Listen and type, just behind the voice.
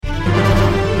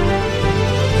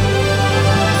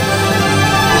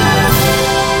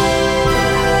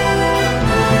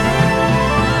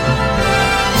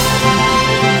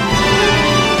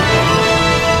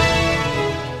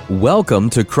Welcome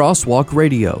to Crosswalk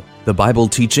Radio, the Bible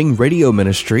teaching radio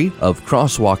ministry of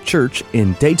Crosswalk Church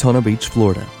in Daytona Beach,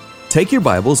 Florida. Take your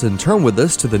Bibles and turn with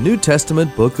us to the New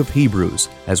Testament book of Hebrews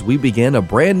as we begin a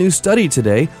brand new study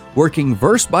today, working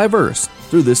verse by verse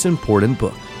through this important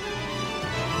book.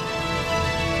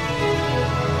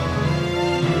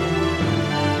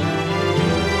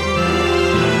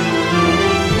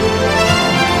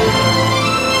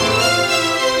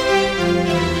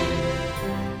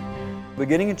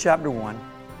 Beginning in chapter 1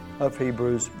 of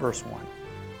Hebrews, verse 1.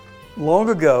 Long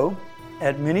ago,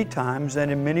 at many times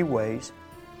and in many ways,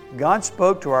 God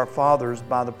spoke to our fathers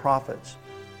by the prophets.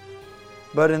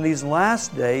 But in these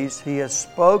last days He has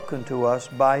spoken to us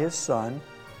by His Son,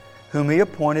 whom He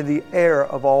appointed the heir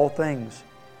of all things,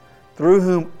 through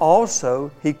whom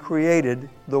also He created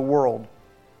the world.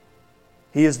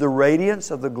 He is the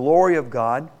radiance of the glory of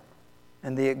God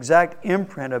and the exact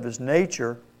imprint of His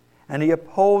nature, and He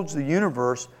upholds the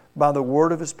universe by the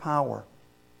word of His power.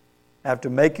 After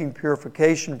making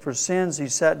purification for sins, He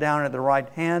sat down at the right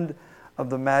hand of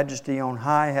the Majesty on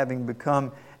high, having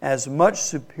become as much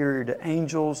superior to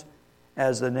angels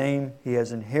as the name He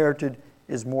has inherited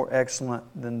is more excellent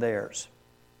than theirs.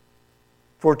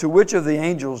 For to which of the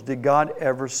angels did God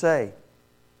ever say,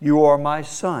 "You are my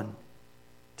Son,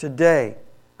 today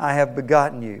I have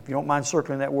begotten you"? If you don't mind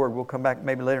circling that word, we'll come back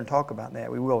maybe later and talk about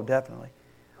that. We will, definitely.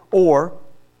 Or,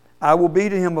 "I will be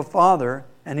to him a father,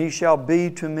 and he shall be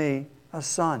to me a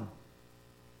son."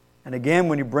 And again,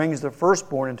 when He brings the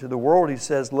firstborn into the world, He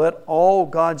says, "Let all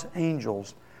God's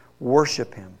angels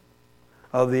worship Him."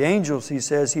 Of the angels, He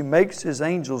says, He makes His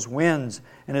angels winds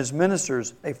and His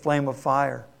ministers a flame of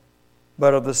fire.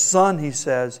 But of the Son, He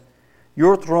says,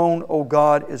 "Your throne, O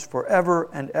God, is forever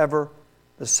and ever.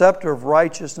 The scepter of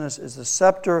righteousness is the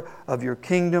scepter of your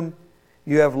kingdom.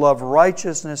 You have loved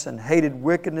righteousness and hated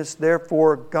wickedness.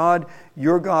 Therefore, God,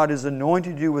 your God, has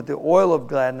anointed you with the oil of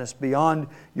gladness beyond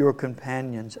your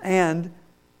companions. And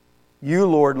you,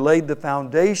 Lord, laid the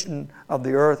foundation of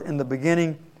the earth in the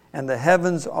beginning, and the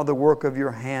heavens are the work of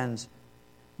your hands.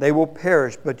 They will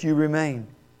perish, but you remain.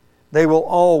 They will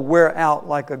all wear out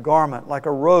like a garment. Like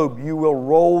a robe, you will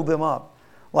roll them up.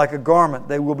 Like a garment,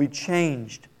 they will be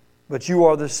changed. But you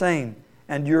are the same,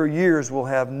 and your years will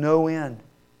have no end.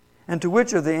 And to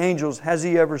which of the angels has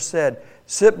He ever said,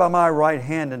 "Sit by my right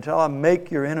hand until I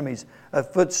make your enemies a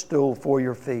footstool for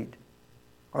your feet"?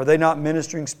 Are they not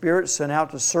ministering spirits sent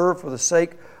out to serve for the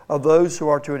sake of those who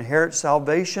are to inherit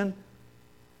salvation?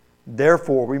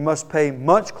 Therefore, we must pay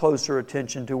much closer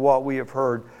attention to what we have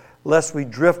heard, lest we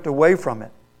drift away from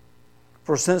it.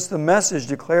 For since the message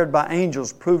declared by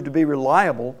angels proved to be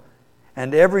reliable,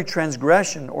 and every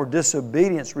transgression or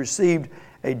disobedience received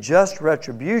a just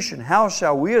retribution, how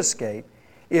shall we escape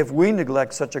if we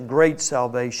neglect such a great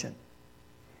salvation?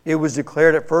 It was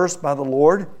declared at first by the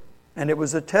Lord, and it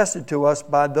was attested to us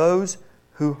by those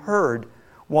who heard,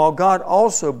 while God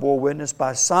also bore witness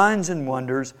by signs and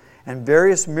wonders and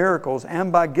various miracles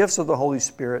and by gifts of the Holy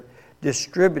Spirit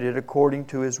distributed according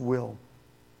to His will.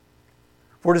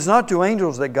 For it is not to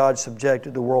angels that God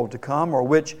subjected the world to come, or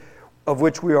of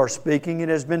which we are speaking. It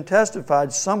has been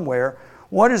testified somewhere,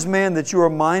 "What is man that you are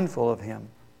mindful of him?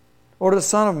 Or the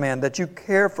Son of Man that you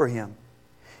care for him?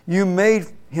 You made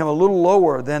him a little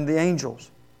lower than the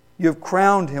angels. You have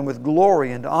crowned him with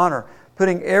glory and honor,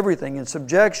 putting everything in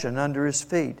subjection under his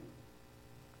feet."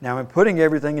 Now in putting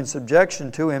everything in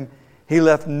subjection to Him, He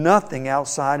left nothing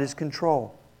outside His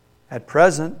control. At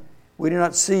present, we do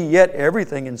not see yet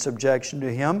everything in subjection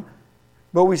to Him,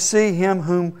 but we see Him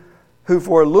who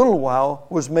for a little while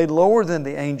was made lower than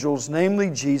the angels, namely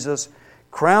Jesus,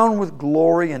 crowned with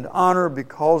glory and honor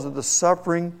because of the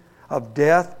suffering of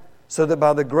death, so that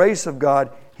by the grace of God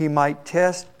He might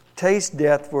taste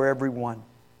death for everyone.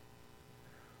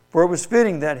 For it was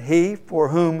fitting that He, for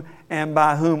whom and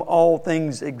by whom all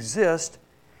things exist,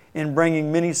 in bringing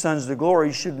many sons to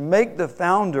glory, should make the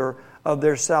founder of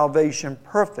their salvation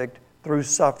perfect through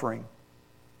suffering.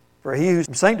 For He who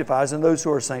sanctifies and those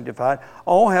who are sanctified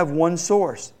all have one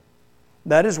source.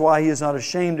 That is why He is not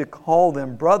ashamed to call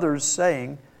them brothers,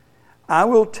 saying, "I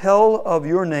will tell of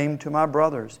your name to my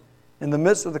brothers. In the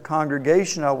midst of the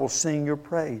congregation I will sing your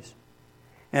praise.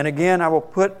 And again I will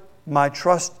put my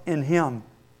trust in Him.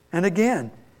 And again,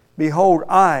 behold,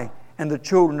 I and the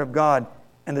children of God,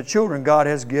 and the children God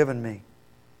has given me.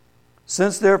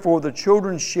 Since therefore the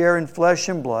children share in flesh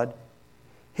and blood,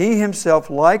 He Himself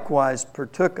likewise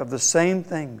partook of the same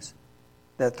things,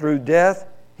 that through death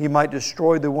He might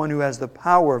destroy the one who has the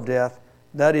power of death,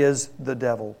 that is, the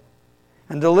devil,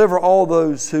 and deliver all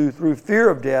those who, through fear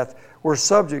of death, were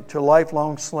subject to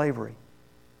lifelong slavery.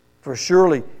 For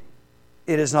surely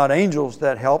It is not angels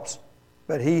that helps,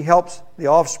 but He helps the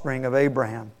offspring of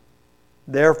Abraham.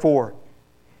 Therefore,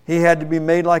 He had to be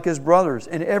made like His brothers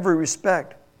in every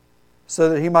respect, so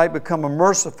that He might become a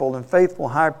merciful and faithful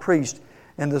high priest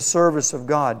in the service of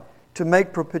God, to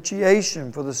make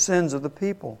propitiation for the sins of the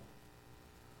people.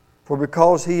 For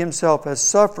because He Himself has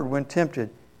suffered when tempted,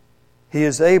 He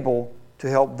is able to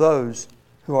help those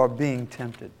who are being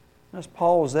tempted. That's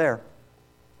Paul's there.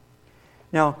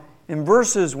 Now, in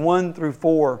verses 1 through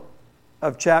 4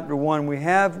 of chapter 1, we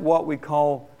have what we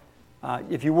call,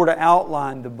 if you were to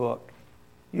outline the book,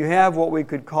 you have what we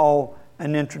could call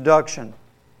an introduction.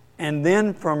 And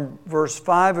then from verse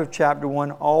 5 of chapter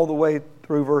 1 all the way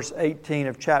through verse 18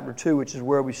 of chapter 2, which is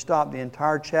where we stop the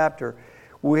entire chapter,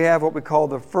 we have what we call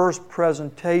the first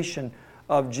presentation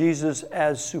of Jesus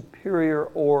as superior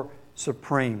or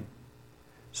supreme.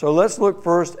 So let's look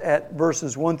first at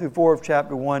verses 1 through 4 of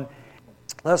chapter 1.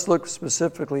 Let's look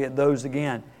specifically at those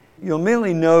again. You'll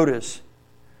immediately notice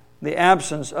the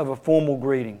absence of a formal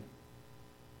greeting.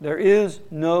 There is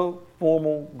no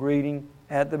formal greeting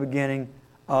at the beginning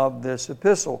of this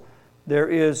epistle. There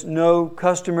is no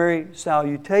customary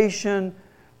salutation,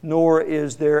 nor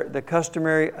is there the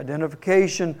customary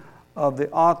identification of the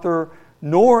author,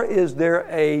 nor is there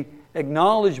an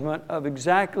acknowledgement of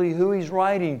exactly who he's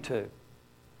writing to.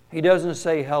 He doesn't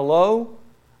say, "Hello,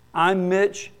 I'm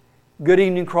Mitch, good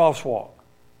evening, Crosswalk."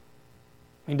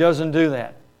 He doesn't do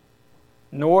that.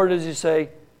 Nor does he say,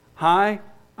 "Hi,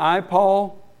 I,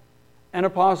 Paul, an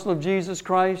apostle of Jesus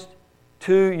Christ,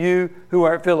 to you who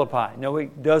are at Philippi." No, he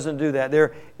doesn't do that.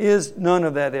 There is none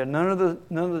of that there. None of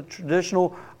the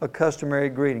traditional or customary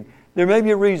greeting. There may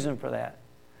be a reason for that.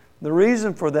 The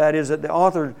reason for that is that the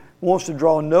author wants to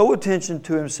draw no attention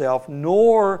to himself,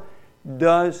 nor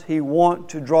does he want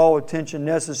to draw attention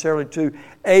necessarily to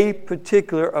a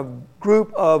particular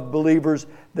group of believers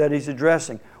that he's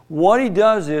addressing. What he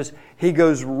does is he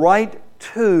goes right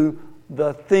to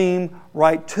the theme,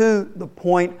 right to the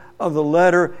point of the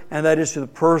letter, and that is to the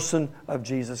person of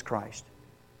Jesus Christ.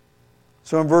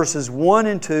 So in verses 1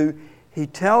 and 2, he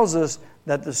tells us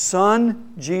that the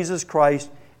Son, Jesus Christ,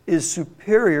 is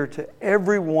superior to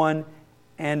everyone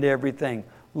and everything.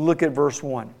 Look at verse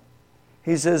 1.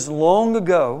 He says, "Long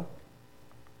ago,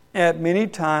 at many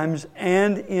times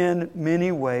and in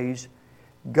many ways,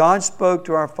 God spoke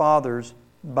to our fathers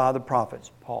by the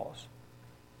prophets." Pause.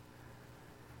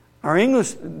 Our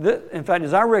English, in fact,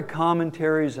 as I read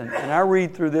commentaries and I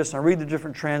read through this, and I read the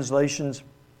different translations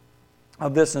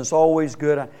of this, and it's always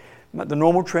good. The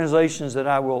normal translations that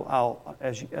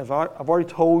as I've already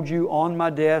told you, on my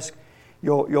desk,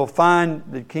 you'll find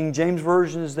the King James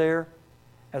Version is there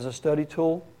as a study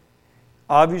tool.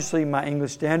 Obviously, my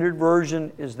English Standard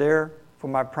Version is there for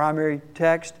my primary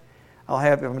text. I'll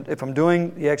have, if I'm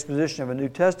doing the exposition of a New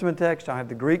Testament text, I'll have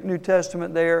the Greek New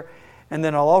Testament there. And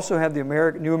then I'll also have the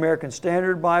New American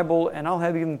Standard Bible, and I'll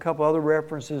have even a couple other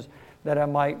references that I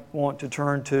might want to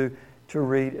turn to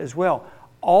read as well.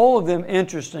 All of them,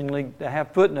 interestingly, that have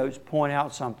footnotes, point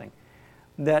out something.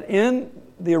 That in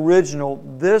the original,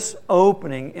 this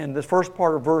opening in the first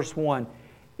part of verse 1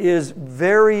 is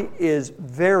very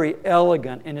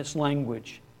elegant in its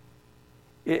language.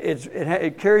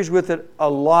 It carries with it a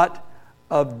lot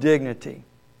of dignity.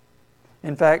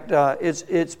 In fact,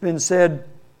 it's been said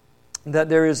that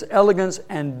there is elegance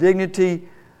and dignity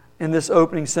in this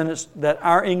opening sentence that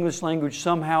our English language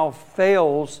somehow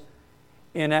fails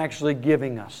in actually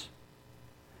giving us.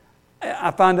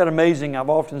 I find that amazing. I've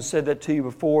often said that to you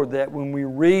before, that when we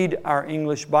read our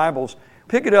English Bibles,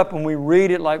 pick it up and we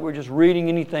read it like we're just reading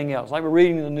anything else, like we're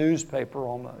reading the newspaper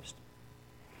almost.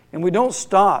 And we don't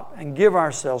stop and give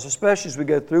ourselves, especially as we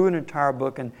go through an entire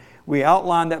book and we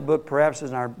outline that book perhaps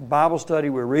in our Bible study,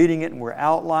 we're reading it and we're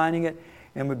outlining it,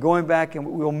 and we're going back and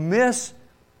we'll miss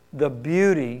the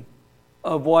beauty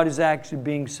of what is actually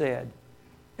being said.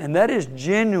 And that is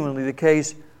genuinely the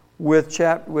case with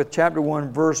chapter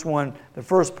 1, verse 1, the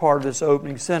first part of this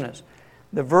opening sentence.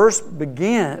 The verse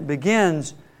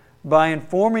begins by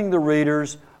informing the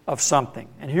readers of something.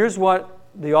 And here's what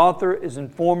the author is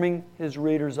informing his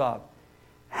readers of: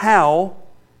 how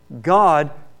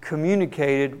God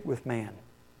communicated with man.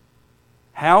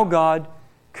 How God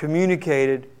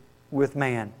communicated with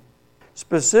man.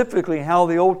 Specifically, how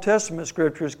the Old Testament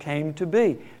Scriptures came to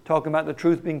be, talking about the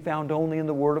truth being found only in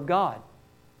the Word of God.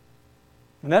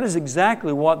 And that is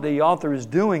exactly what the author is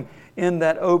doing in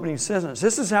that opening sentence.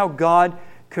 This is how God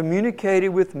communicated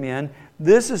with men.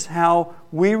 This is how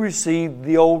we receive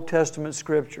the Old Testament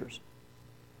Scriptures.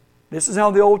 This is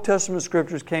how the Old Testament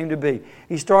Scriptures came to be.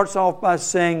 He starts off by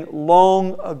saying,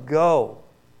 long ago,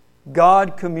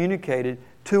 God communicated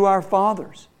to our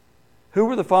fathers. Who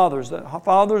were the fathers? The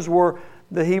fathers were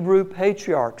the Hebrew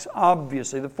patriarchs,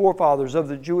 obviously, the forefathers of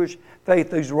the Jewish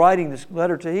faith who's writing this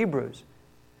letter to Hebrews.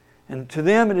 And to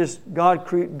them it is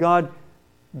God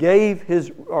gave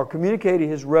His, or communicated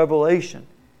His revelation.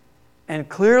 And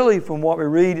clearly from what we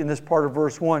read in this part of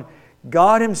verse 1,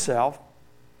 God Himself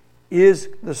is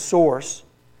the source.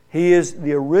 He is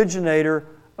the originator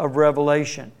of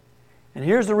revelation. And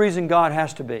here's the reason God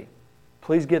has to be.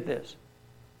 Please get this.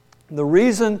 The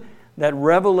reason that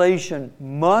revelation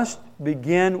must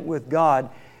begin with God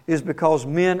is because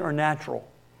men are natural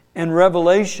and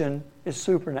revelation is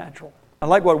supernatural. I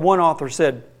like what one author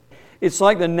said. It's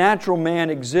like the natural man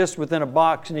exists within a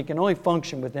box and he can only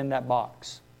function within that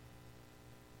box.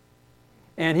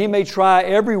 And he may try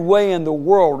every way in the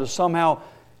world to somehow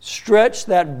stretch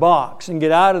that box and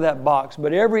get out of that box,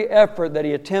 but every effort that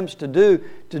he attempts to do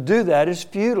that is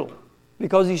futile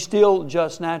because he's still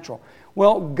just natural.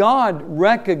 Well, God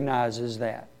recognizes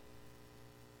that.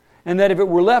 And that if it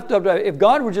were left up to, if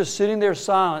God were just sitting there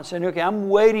silent saying, okay, I'm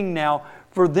waiting now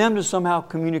for them to somehow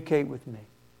communicate with me,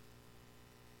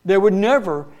 there would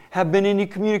never have been any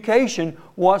communication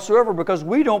whatsoever because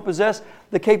we don't possess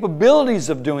the capabilities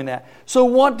of doing that. So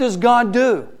what does God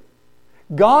do?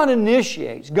 God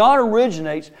initiates, God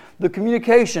originates the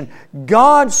communication.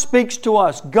 God speaks to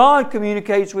us. God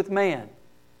communicates with man.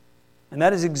 And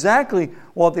that is exactly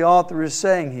what the author is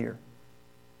saying here.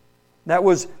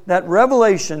 That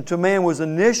revelation to man was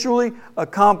initially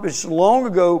accomplished long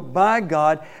ago by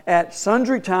God at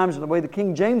sundry times, in the way the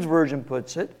King James Version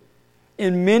puts it,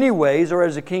 in many ways, or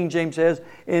as the King James says,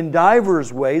 in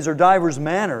divers ways or divers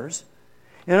manners.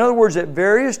 In other words, at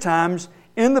various times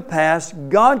in the past,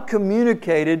 God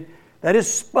communicated, that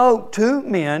is, spoke to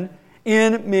men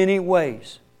in many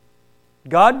ways.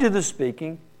 God did the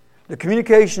speaking. The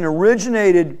communication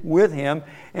originated with Him,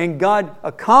 and God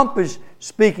accomplished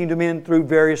speaking to men through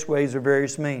various ways or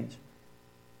various means.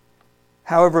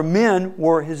 However, men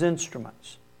were His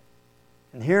instruments.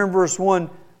 And here in verse 1,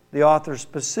 the author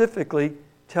specifically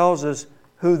tells us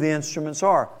who the instruments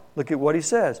are. Look at what he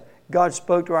says. God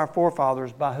spoke to our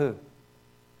forefathers by who?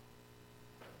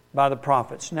 By the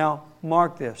prophets. Now,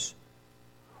 mark this.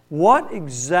 What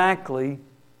exactly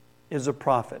is a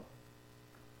prophet?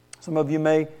 Some of you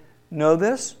may know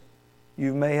this.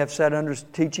 You may have sat under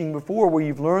teaching before where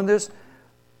you've learned this.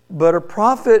 But a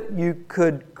prophet, you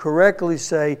could correctly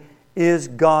say, is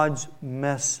God's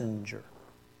messenger.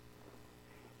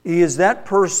 He is that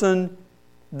person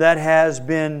that has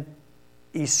been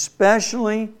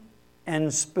especially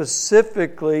and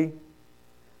specifically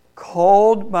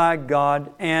called by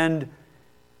God and,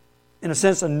 in a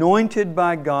sense, anointed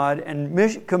by God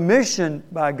and commissioned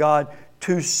by God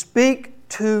to speak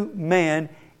to man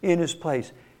in his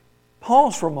place.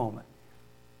 Pause for a moment.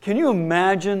 Can you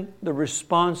imagine the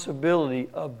responsibility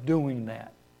of doing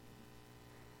that?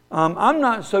 I'm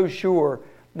not so sure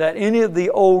that any of the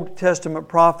Old Testament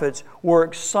prophets were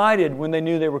excited when they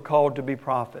knew they were called to be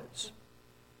prophets.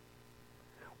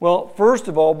 Well, first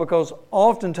of all, because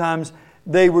oftentimes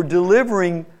they were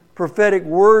delivering prophetic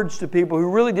words to people who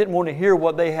really didn't want to hear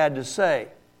what they had to say.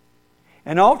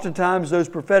 And oftentimes those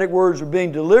prophetic words were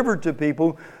being delivered to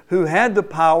people who had the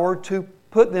power to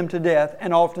put them to death,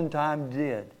 and oftentimes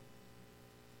did.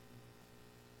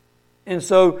 And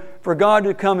so for God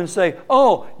to come and say,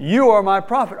 oh, you are my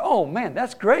prophet. Oh, man,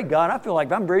 that's great, God. I feel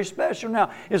like I'm very special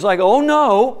now. It's like, oh,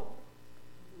 no.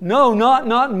 No,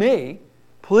 not me.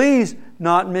 Please,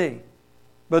 not me.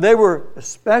 But they were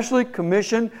especially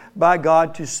commissioned by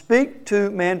God to speak to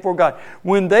man for God.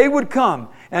 When they would come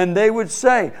and they would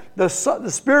say, the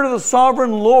Spirit of the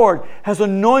Sovereign Lord has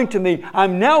anointed me.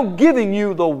 I'm now giving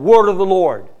you the word of the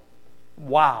Lord.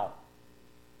 Wow.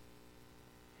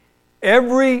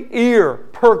 Every ear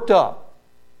perked up.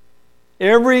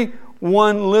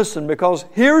 Everyone listened, because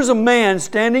here's a man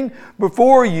standing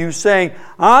before you saying,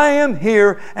 I am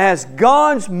here as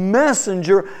God's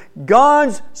messenger.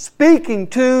 God's speaking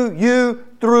to you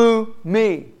through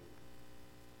me.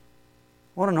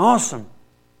 What an awesome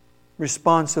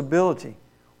responsibility,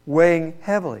 weighing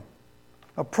heavily.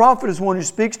 A prophet is one who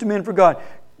speaks to men for God.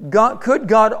 Could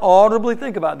God audibly,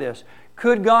 think about this,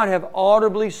 could God have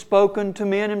audibly spoken to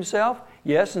men Himself?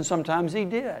 Yes, and sometimes He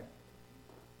did.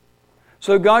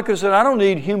 So God could have said, I don't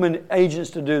need human agents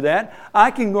to do that.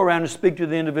 I can go around and speak to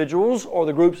the individuals or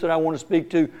the groups that I want to speak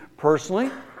to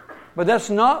personally. But that's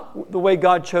not the way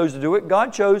God chose to do it.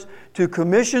 God chose to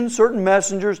commission certain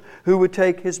messengers who would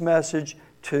take His message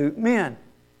to men.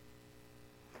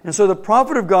 And so the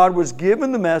prophet of God was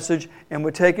given the message and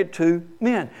would take it to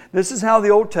men. This is how the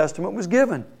Old Testament was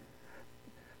given.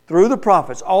 Through the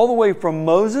prophets, all the way from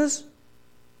Moses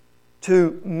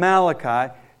to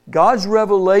Malachi, God's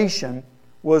revelation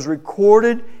was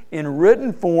recorded in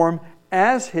written form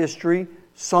as history,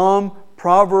 Psalm,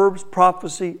 Proverbs,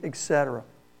 prophecy, etc.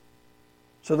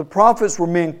 So the prophets were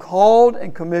men called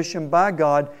and commissioned by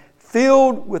God,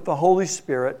 filled with the Holy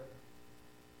Spirit,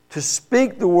 to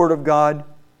speak the Word of God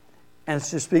and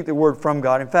to speak the Word from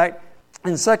God. In fact,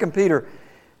 in 2 Peter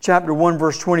chapter 1,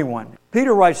 verse 21,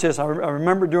 Peter writes this. I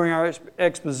remember during our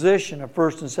exposition of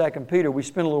 1 and 2 Peter, we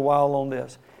spent a little while on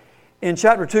this. In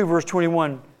chapter 2, verse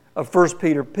 21 of 1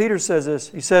 Peter, Peter says this.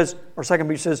 He says, or 2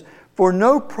 Peter says, "For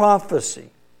no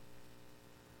prophecy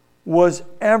was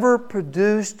ever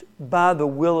produced by the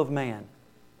will of man."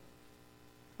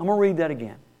 I'm going to read that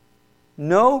again.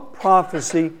 No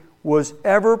prophecy was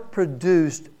ever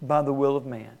produced by the will of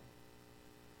man,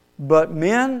 but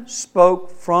men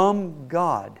spoke from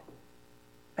God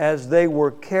as they were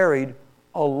carried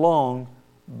along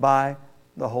by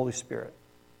the Holy Spirit.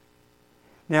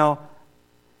 Now,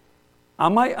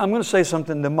 I'm going to say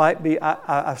something that might be,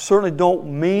 I certainly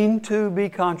don't mean to be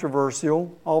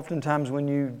controversial. Oftentimes when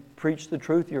you preach the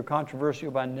truth, you're controversial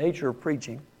by nature of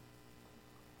preaching.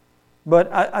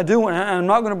 But I do want, and I'm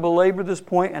not going to belabor this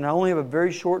point, and I only have a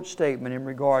very short statement in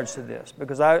regards to this,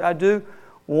 because I do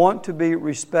want to be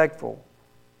respectful.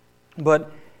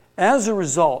 But as a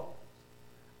result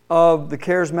of the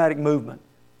charismatic movement,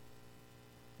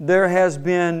 there has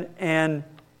been an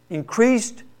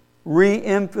increased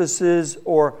re-emphasis,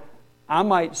 or I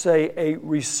might say a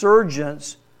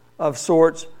resurgence of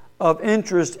sorts of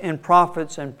interest in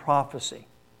prophets and prophecy.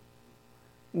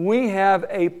 We have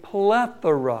a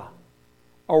plethora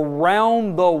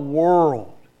around the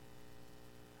world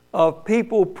of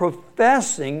people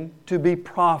professing to be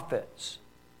prophets.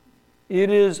 It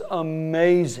is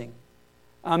amazing.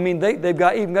 I mean, they've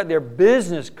even got their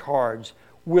business cards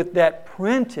with that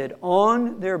printed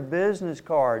on their business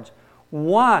cards.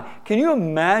 Why? Can you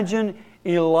imagine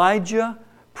Elijah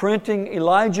printing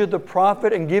Elijah the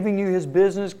prophet and giving you his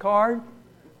business card?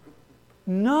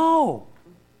 No.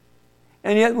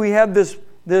 And yet we have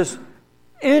this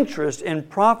interest in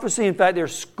prophecy. In fact, there are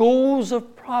schools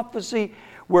of prophecy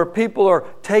where people are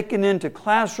taken into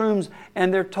classrooms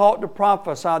and they're taught to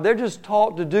prophesy. They're just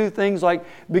taught to do things like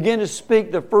begin to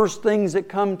speak the first things that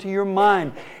come to your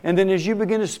mind. And then as you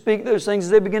begin to speak those things, as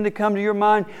they begin to come to your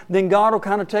mind, then God will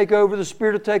kind of take over, the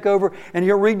Spirit will take over, and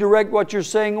He'll redirect what you're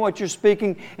saying and what you're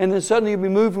speaking. And then suddenly you'll be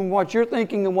moved from what you're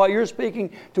thinking and what you're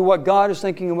speaking to what God is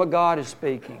thinking and what God is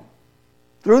speaking.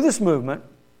 Through this movement,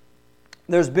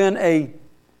 there's been a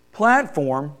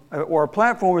platform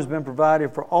has been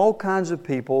provided for all kinds of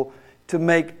people to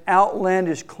make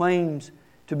outlandish claims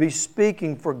to be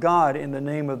speaking for God in the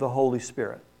name of the Holy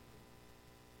Spirit.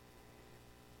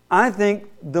 I think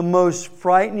the most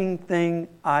frightening thing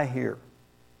I hear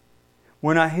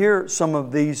when I hear some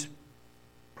of these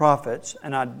prophets,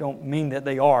 and I don't mean that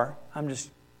they are, I'm just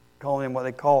calling them what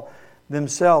they call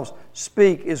themselves,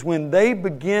 speak, is when they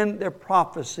begin their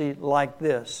prophecy like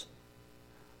this.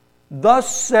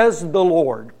 Thus says the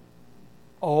Lord.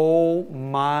 Oh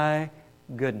my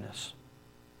goodness.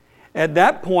 At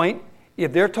that point,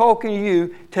 if they're talking to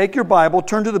you, take your Bible,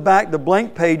 turn to the back, the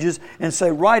blank pages, and say,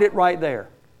 write it right there.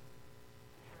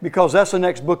 Because that's the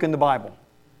next book in the Bible.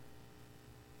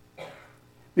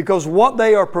 Because what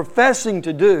they are professing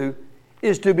to do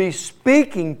is to be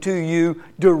speaking to you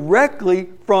directly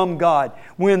from God.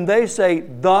 When they say,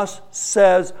 thus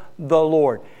says the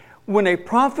Lord. When a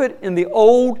prophet in the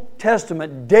Old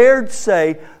Testament dared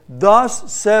say,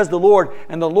 thus says the Lord,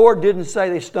 and the Lord didn't say,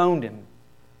 they stoned him.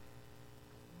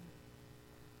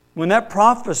 When that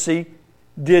prophecy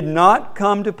did not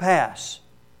come to pass,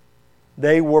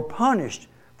 they were punished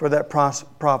for that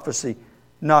prophecy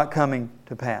not coming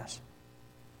to pass.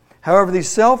 However, I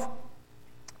say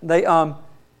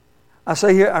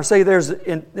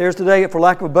there's today, for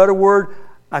lack of a better word,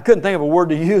 I couldn't think of a word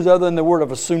to use other than the word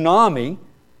of a tsunami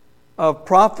of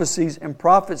prophecies and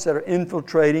prophets that are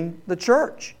infiltrating the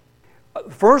church.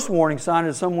 The first warning sign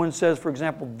is someone says, for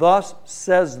example, thus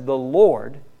says the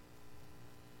Lord,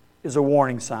 is a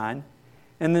warning sign.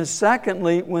 And then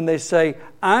secondly, when they say,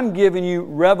 I'm giving you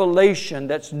revelation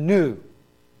that's new.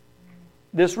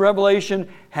 This revelation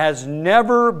has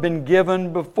never been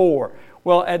given before.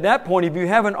 Well, at that point, if you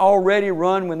haven't already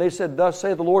run when they said, thus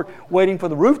saith the Lord, waiting for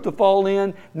the roof to fall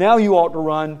in, now you ought to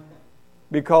run,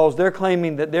 because they're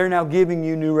claiming that they're now giving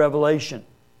you new revelation.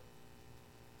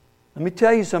 Let me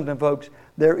tell you something, folks.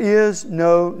 There is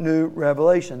no new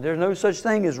revelation. There's no such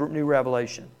thing as new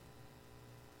revelation.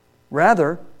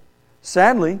 Rather,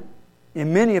 sadly,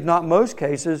 in many, if not most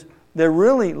cases, they're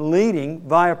really leading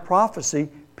via prophecy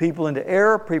people into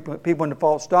error, people into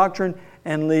false doctrine,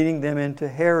 and leading them into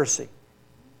heresy.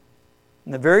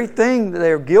 And the very thing that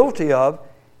they are guilty of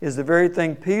is the very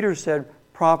thing Peter said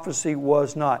prophecy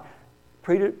was not.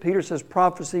 Peter says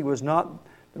prophecy was not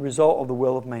the result of the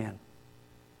will of man.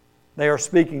 They are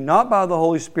speaking not by the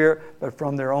Holy Spirit, but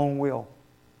from their own will.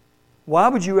 Why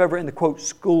would you ever, in the quote,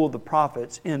 school of the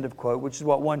prophets, end of quote, which is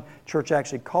what one church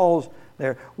actually calls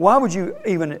there, why would you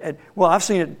even, well, I've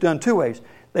seen it done two ways.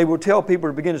 They will tell people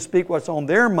to begin to speak what's on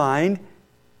their mind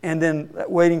and then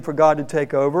waiting for God to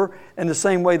take over. And the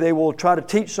same way they will try to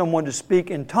teach someone to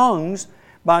speak in tongues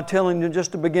by telling them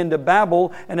just to begin to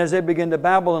babble, and as they begin to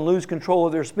babble and lose control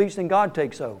of their speech, then God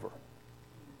takes over.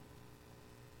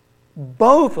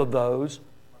 Both of those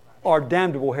are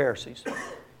damnable heresies.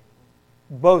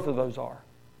 Both of those are.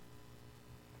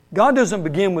 God doesn't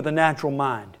begin with a natural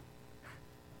mind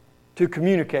to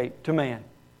communicate to man.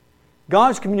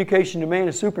 God's communication to man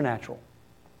is supernatural.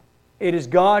 It is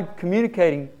God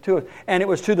communicating to us. And it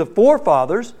was to the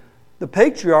forefathers, the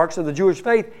patriarchs of the Jewish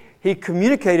faith, He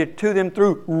communicated to them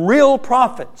through real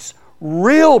prophets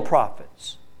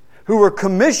who were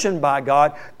commissioned by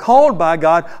God, called by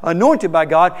God, anointed by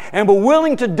God, and were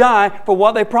willing to die for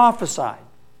what they prophesied.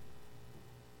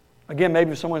 Again,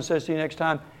 maybe if someone says to you next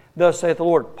time, "Thus saith the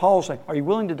Lord," Paul's saying, are you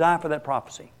willing to die for that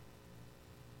prophecy?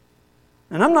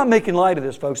 And I'm not making light of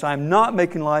this, folks. I'm not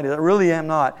making light of it. I really am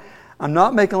not. I'm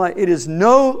not making light. It is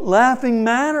no laughing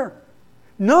matter.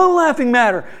 No laughing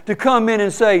matter to come in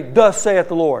and say, "Thus saith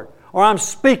the Lord," or "I'm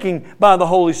speaking by the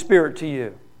Holy Spirit to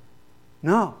you."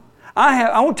 No.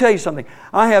 I want to tell you something.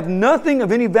 I have nothing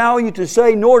of any value to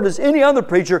say, nor does any other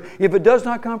preacher, if it does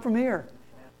not come from here.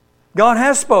 God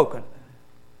has spoken.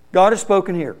 God has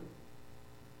spoken here.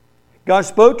 God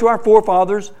spoke to our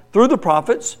forefathers through the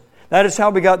prophets. That is how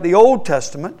we got the Old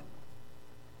Testament.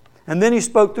 And then He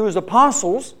spoke through His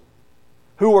apostles,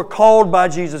 who were called by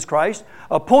Jesus Christ,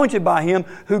 appointed by Him,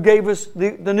 who gave us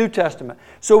the New Testament.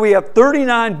 So we have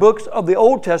 39 books of the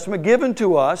Old Testament given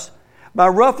to us by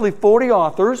roughly 40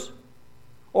 authors,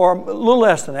 or a little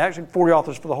less than that, actually 40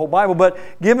 authors for the whole Bible, but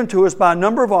given to us by a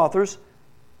number of authors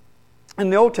in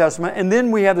the Old Testament. And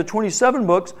then we have the 27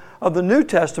 books of the New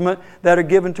Testament that are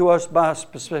given to us by a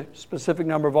specific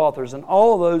number of authors. And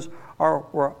all of those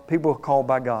were people called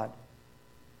by God.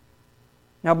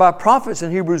 Now, by prophets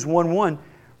in Hebrews 1:1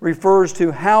 refers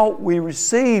to how we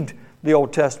received the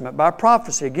Old Testament. By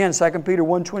prophecy, again, 2 Peter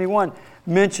 1:21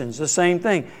 mentions the same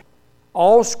thing.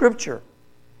 All Scripture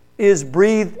is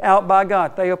breathed out by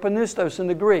God. Theopanistos in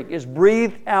the Greek is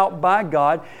breathed out by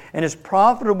God and is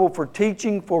profitable for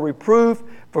teaching, for reproof,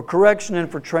 for correction, and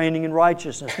for training in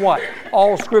righteousness. What?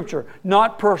 All Scripture,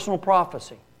 not personal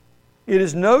prophecy. It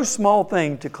is no small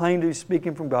thing to claim to be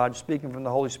speaking from God, speaking from the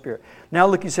Holy Spirit. Now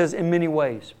look, he says, in many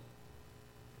ways.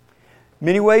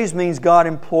 Many ways means God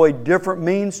employed different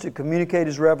means to communicate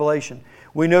His revelation.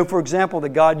 We know, for example, that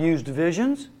God used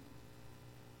visions.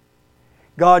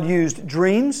 God used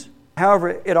dreams.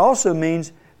 However, it also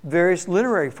means various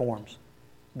literary forms.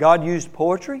 God used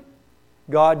poetry.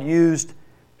 God used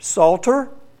psalter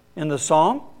in the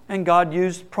psalm. And God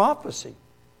used prophecy.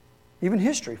 Even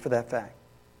history, for that fact.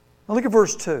 Now look at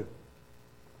verse 2.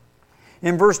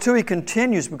 In verse 2 he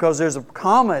continues, because there's a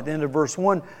comma at the end of verse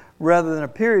 1 rather than a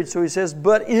period. So he says,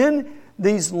 "But in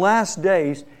these last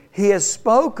days He has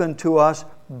spoken to us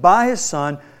by His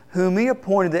Son, whom He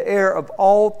appointed the heir of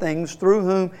all things, through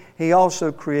whom He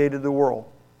also created the world."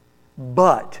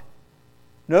 But,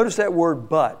 notice that word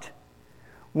 "but."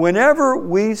 Whenever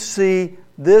we see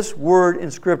this word in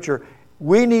Scripture,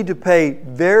 we need to pay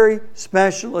very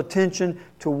special attention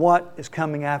to what is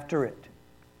coming after it.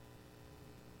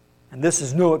 And this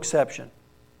is no exception.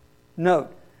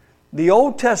 Note, the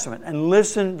Old Testament, and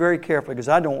listen very carefully, because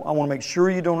I want to make sure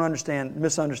you don't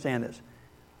misunderstand this.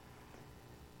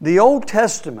 The Old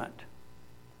Testament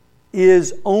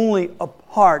is only a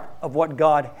part of what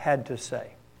God had to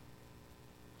say.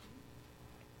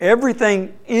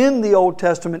 Everything in the Old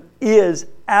Testament is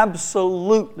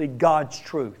absolutely God's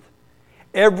truth.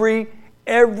 Every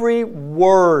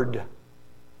word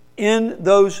in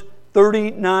those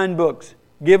 39 books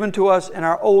given to us in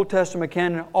our Old Testament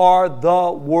canon are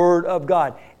the Word of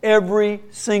God. Every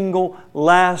single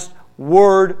last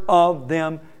word of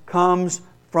them comes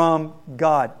from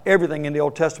God. Everything in the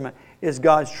Old Testament is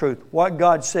God's truth. What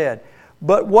God said.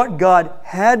 But what God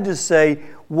had to say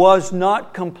was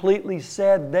not completely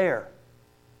said there.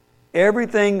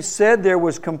 Everything said there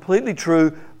was completely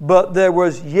true, but there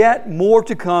was yet more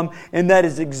to come, and that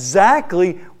is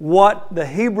exactly what the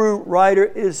Hebrew writer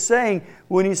is saying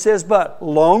when he says, "But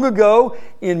long ago,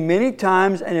 in many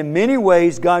times and in many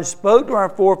ways, God spoke to our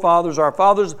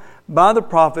forefathers, by the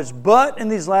prophets, but in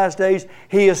these last days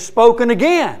He has spoken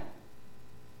again.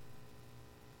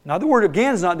 Now the word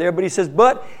again is not there, but He says,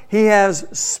 but He has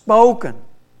spoken.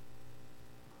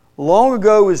 Long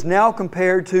ago is now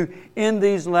compared to in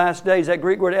these last days. That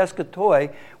Greek word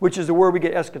eschatoi, which is the word we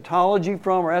get eschatology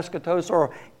from, or eschatos,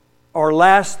 or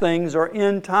last things, or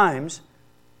end times.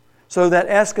 So that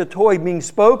eschatoi being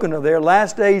spoken of there,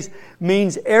 last days,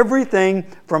 means everything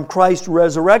from Christ's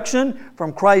resurrection,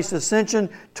 from Christ's ascension,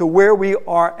 to where we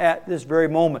are at this very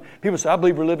moment. People say, I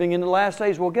believe we're living in the last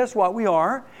days. Well, guess what? We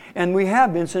are, and we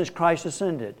have been since Christ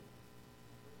ascended.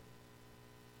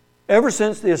 Ever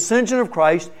since the ascension of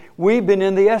Christ, we've been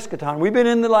in the eschaton. We've been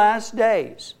in the last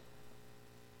days.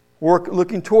 We're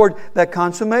looking toward that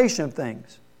consummation of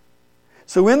things.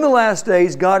 So in the last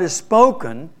days, God has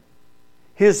spoken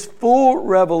His full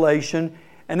revelation,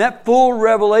 and that full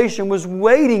revelation was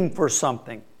waiting for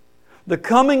something. The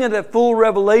coming of that full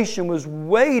revelation was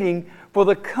waiting for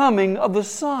the coming of the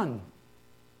Son.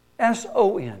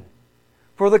 S-O-N.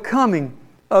 For the coming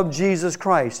of Jesus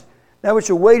Christ. That which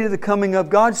awaited the coming of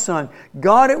God's Son.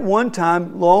 God at one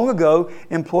time, long ago,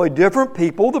 employed different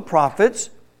people, the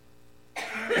prophets,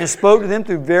 and spoke to them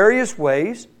through various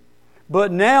ways.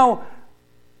 But now,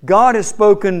 God has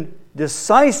spoken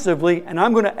decisively, and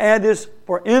I'm going to add this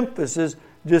for emphasis,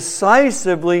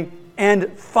 decisively and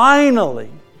finally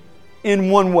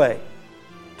in one way,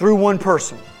 through one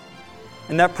person.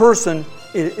 And that person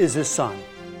is His Son.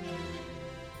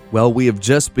 Well, we have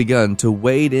just begun to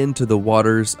wade into the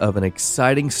waters of an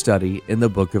exciting study in the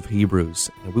book of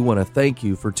Hebrews. And we want to thank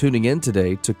you for tuning in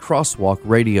today to Crosswalk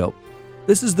Radio.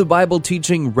 This is the Bible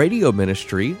teaching radio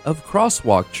ministry of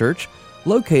Crosswalk Church,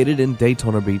 located in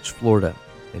Daytona Beach, Florida.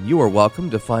 And you are welcome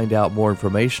to find out more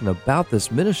information about this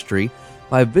ministry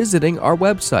by visiting our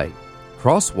website,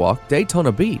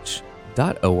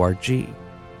 crosswalkdaytonabeach.org.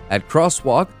 At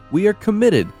Crosswalk, we are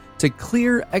committed to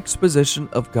clear exposition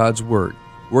of God's Word,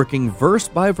 working verse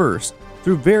by verse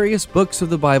through various books of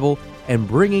the Bible and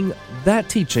bringing that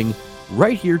teaching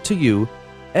right here to you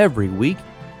every week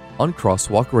on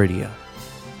Crosswalk Radio.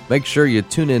 Make sure you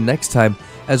tune in next time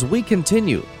as we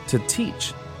continue to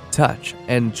teach, touch,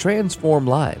 and transform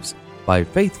lives by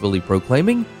faithfully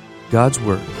proclaiming God's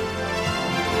Word.